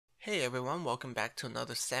Hey everyone, welcome back to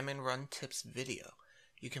another Salmon Run tips video.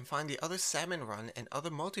 You can find the other Salmon Run and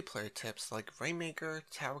other multiplayer tips like Rainmaker,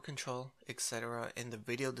 Tower Control, etc. in the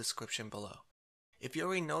video description below. If you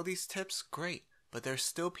already know these tips, great, but there's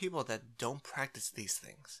still people that don't practice these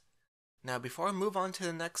things. Now before I move on to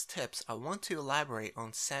the next tips, I want to elaborate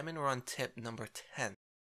on Salmon Run tip number 10,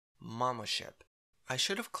 Mama Ship. I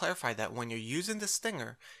should have clarified that when you're using the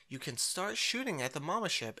stinger, you can start shooting at the Mama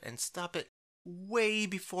Ship and stop it way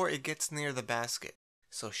before it gets near the basket.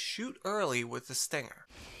 So shoot early with the stinger.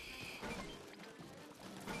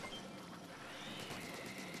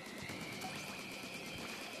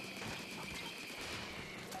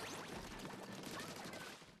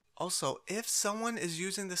 Also, if someone is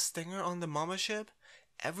using the stinger on the Mama Ship,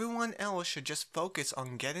 everyone else should just focus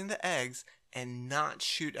on getting the eggs and not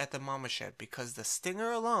shoot at the Mama Ship because the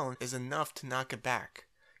stinger alone is enough to knock it back.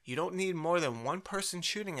 You don't need more than one person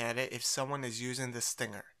shooting at it if someone is using the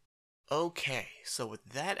stinger. Okay, so with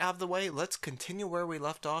that out of the way, let's continue where we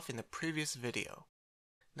left off in the previous video.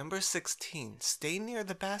 Number 16, stay near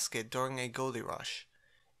the basket during a Goldie Rush.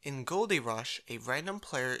 In Goldie Rush, a random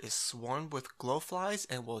player is swarmed with glowflies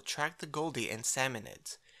and will attract the Goldie and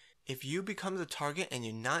salmonids. If you become the target and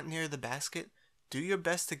you're not near the basket, do your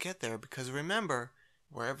best to get there because remember,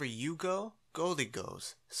 wherever you go, Goldie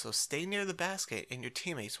goes, so stay near the basket and your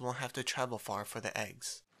teammates won't have to travel far for the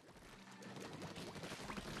eggs.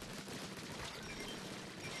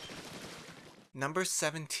 Number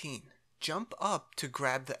 17. Jump up to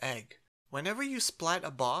grab the egg. Whenever you splat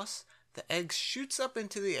a boss, the egg shoots up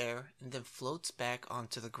into the air and then floats back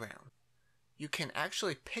onto the ground. You can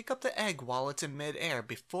actually pick up the egg while it's in mid-air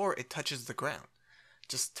before it touches the ground.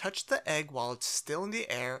 Just touch the egg while it's still in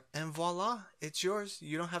the air and voila, it's yours.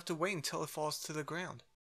 You don't have to wait until it falls to the ground.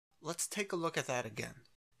 Let's take a look at that again.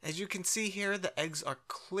 As you can see here, the eggs are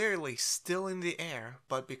clearly still in the air,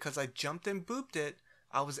 but because I jumped and booped it,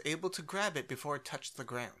 I was able to grab it before it touched the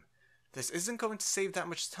ground. This isn't going to save that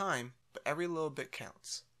much time, but every little bit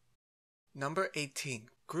counts. Number 18.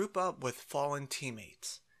 Group up with fallen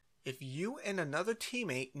teammates. If you and another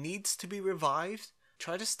teammate needs to be revived,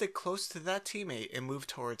 try to stick close to that teammate and move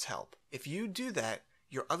towards help. If you do that,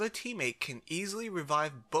 your other teammate can easily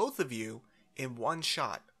revive both of you in one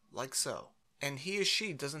shot, like so. And he or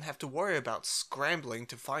she doesn't have to worry about scrambling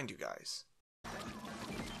to find you guys.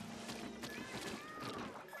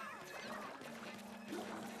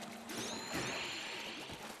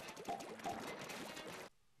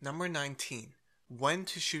 Number 19. When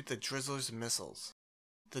to shoot the Drizzler's missiles.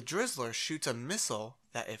 The Drizzler shoots a missile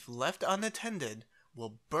that if left unattended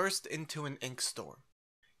will burst into an ink storm.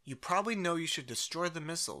 You probably know you should destroy the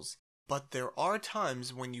missiles, but there are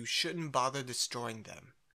times when you shouldn't bother destroying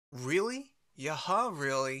them. Really? Yaha,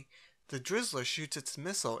 really? The Drizzler shoots its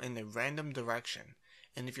missile in a random direction,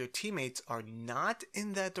 and if your teammates are not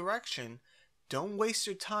in that direction, don't waste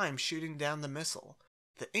your time shooting down the missile.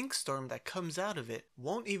 The ink storm that comes out of it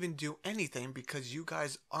won't even do anything because you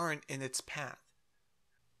guys aren't in its path.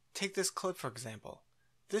 Take this clip for example.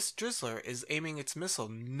 This Drizzler is aiming its missile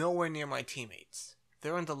nowhere near my teammates.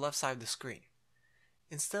 They're on the left side of the screen.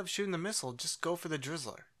 Instead of shooting the missile, just go for the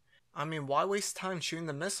Drizzler. I mean, why waste time shooting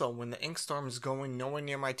the missile when the ink storm is going nowhere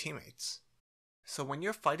near my teammates? So when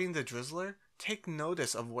you're fighting the Drizzler, take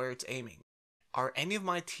notice of where it's aiming. Are any of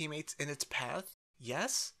my teammates in its path?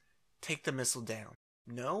 Yes? Take the missile down.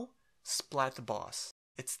 No? Splat the boss.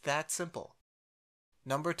 It's that simple.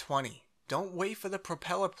 Number 20. Don't wait for the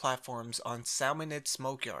propeller platforms on Salmonid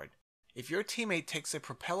Smokeyard. If your teammate takes a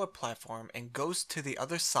propeller platform and goes to the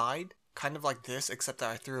other side, kind of like this except that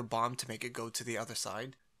I threw a bomb to make it go to the other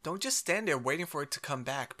side, don't just stand there waiting for it to come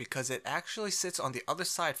back because it actually sits on the other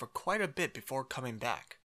side for quite a bit before coming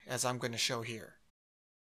back, as I'm going to show here.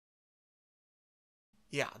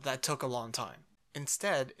 Yeah, that took a long time.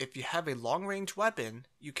 Instead, if you have a long-range weapon,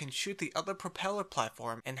 you can shoot the other propeller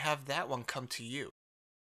platform and have that one come to you.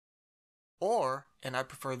 Or, and I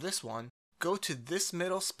prefer this one, go to this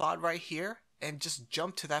middle spot right here and just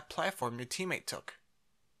jump to that platform your teammate took.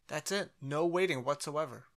 That's it, no waiting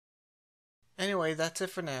whatsoever. Anyway, that's it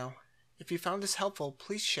for now. If you found this helpful,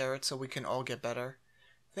 please share it so we can all get better.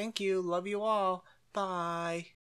 Thank you, love you all, bye!